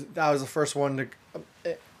 and I was the first one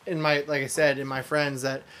in my friends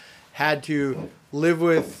that had to live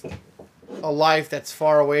with a life that's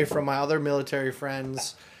far away from my other military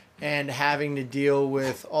friends, and having to deal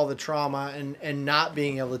with all the trauma and not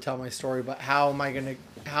being able to tell my story. But how am I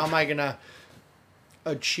gonna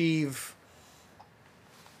achieve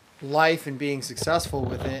life and being successful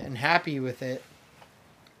with it and happy with it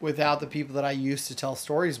without the people that I used to tell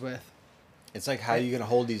stories with? It's like, how are you going to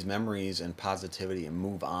hold these memories and positivity and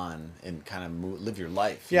move on and kind of live your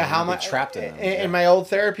life? Yeah, how am I trapped in them? And my old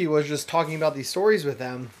therapy was just talking about these stories with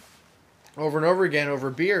them over and over again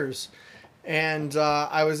over beers. And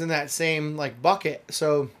I was in that same bucket.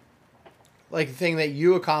 So the thing that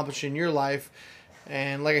you accomplished in your life,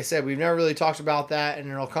 and like I said, we've never really talked about that,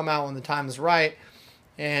 and it'll come out when the time is right.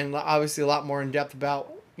 And obviously a lot more in depth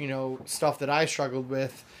about stuff that I struggled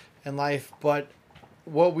with in life. But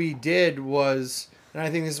what we did was, and I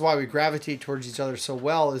think this is why we gravitate towards each other so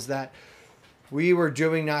well, is that we were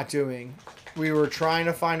doing, not doing. We were trying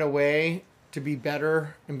to find a way to be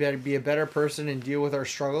better and be a better person and deal with our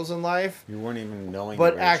struggles in life. You weren't even knowing.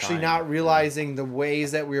 But that we were actually trying. not realizing the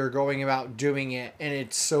ways that we were going about doing it. And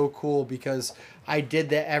it's so cool because I did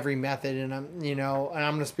the every method, and I'm and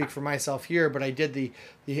I'm going to speak for myself here, but I did the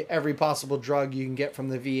every possible drug you can get from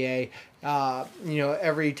the VA,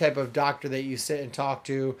 every type of doctor that you sit and talk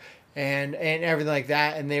to, and everything like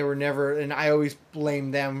that. And they were never, and I always blame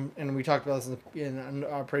them. And we talked about this in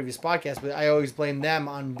our previous podcast, but I always blame them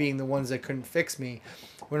on being the ones that couldn't fix me.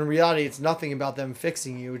 When in reality, it's nothing about them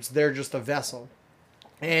fixing you. They're just a vessel.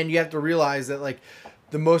 And you have to realize that, like,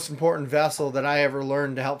 the most important vessel that I ever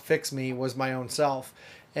learned to help fix me was my own self.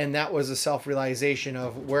 And that was a self-realization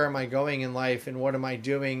of where am I going in life and what am I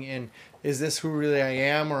doing, and is this who really I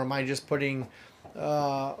am, or am I just putting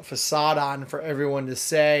a facade on for everyone to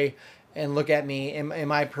say and look at me?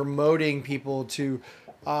 Am I promoting people to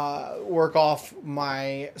work off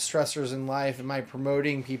my stressors in life? Am I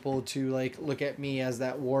promoting people to, like, look at me as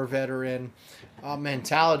that war veteran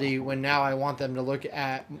mentality, when now I want them to look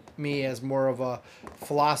at me as more of a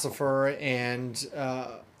philosopher and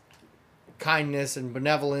kindness and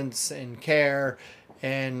benevolence and care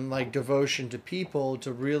and, like, devotion to people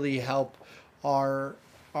to really help our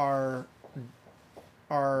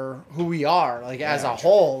who we are, like, as a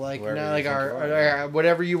whole, like, like our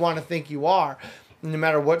whatever you want to think you are. No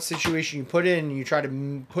matter what situation you put in, you try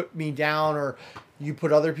to put me down or you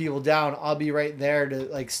put other people down, I'll be right there to,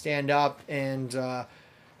 like, stand up and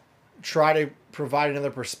try to provide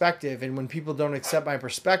another perspective. And when people don't accept my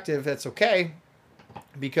perspective, that's okay,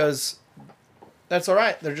 because that's all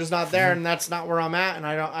right. They're just not there, and that's not where I'm at, and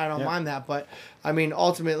I don't mind that. But I mean,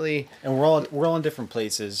 ultimately, and we're all in different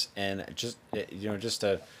places, and just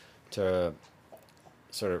to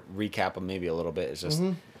sort of recap them maybe a little bit, it's just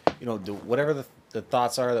whatever the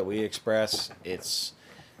thoughts are that we express, it's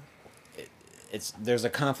there's a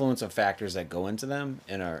confluence of factors that go into them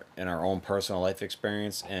in our own personal life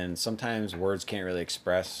experience, and sometimes words can't really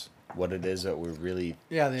express what it is that we're really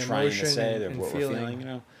trying to say, and what we're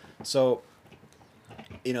feeling. So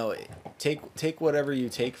take whatever you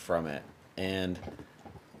take from it, and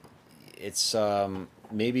it's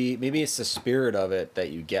maybe it's the spirit of it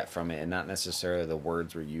that you get from it, and not necessarily the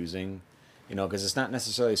words we're using. Because it's not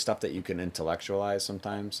necessarily stuff that you can intellectualize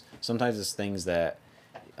sometimes. Sometimes it's things that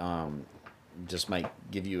just might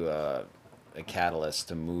give you a catalyst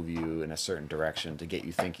to move you in a certain direction, to get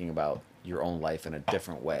you thinking about your own life in a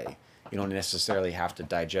different way. You don't necessarily have to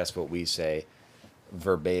digest what we say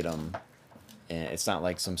verbatim, and it's not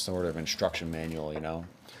like some sort of instruction manual.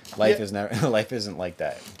 Life is never, life isn't like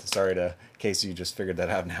that. Sorry in case you just figured that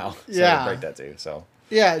out now. Sorry to break that to you. So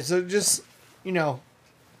just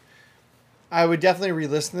I would definitely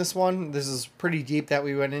re-listen this one. This is pretty deep that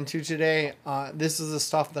we went into today. This is the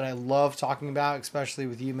stuff that I love talking about, especially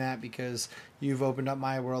with you, Matt, because you've opened up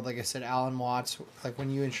my world. Like I said, Alan Watts, like,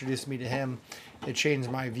 when you introduced me to him, it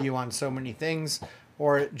changed my view on so many things,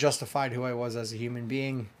 or it justified who I was as a human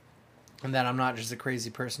being, and that I'm not just a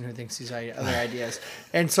crazy person who thinks these other ideas.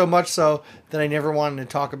 And so much so that I never wanted to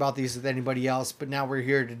talk about these with anybody else, but now we're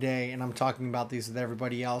here today, and I'm talking about these with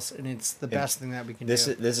everybody else, and it's the best thing that we can do.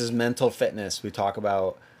 This is mental fitness. We talk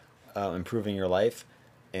about improving your life,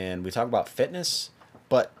 and we talk about fitness,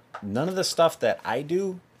 but none of the stuff that I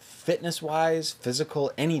do, fitness-wise,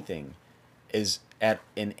 physical, anything, is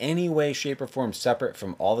in any way, shape, or form separate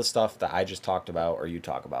from all the stuff that I just talked about or you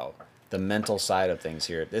talk about. The mental side of things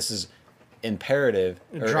here. This is imperative.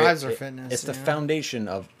 It drives our fitness. It's the foundation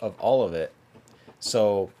of all of it.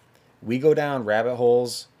 So we go down rabbit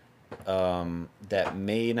holes that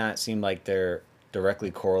may not seem like they're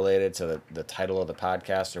directly correlated to the title of the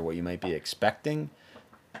podcast or what you might be expecting,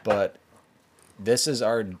 but this is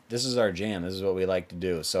our jam. This is what we like to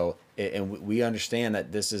do. So and we understand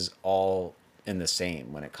that this is all in the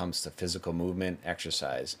same when it comes to physical movement.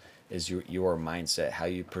 Exercise is your mindset, how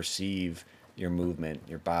you perceive your movement,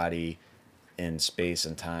 your body in space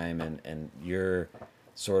and time, and your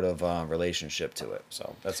sort of relationship to it.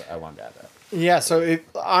 So I wanted to add that. Yeah, so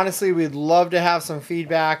honestly, we'd love to have some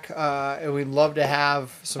feedback, and we'd love to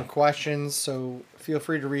have some questions. So feel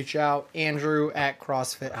free to reach out, Andrew at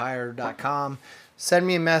CrossFitHire.com. Send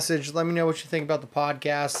me a message. Let me know what you think about the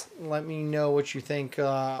podcast. Let me know what you think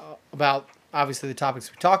about, obviously, the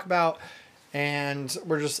topics we talk about. And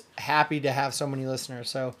we're just happy to have so many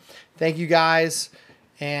listeners. So thank you, guys.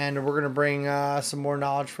 And we're going to bring some more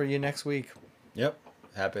knowledge for you next week. Yep.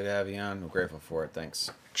 Happy to have you on. We're grateful for it.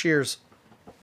 Thanks. Cheers.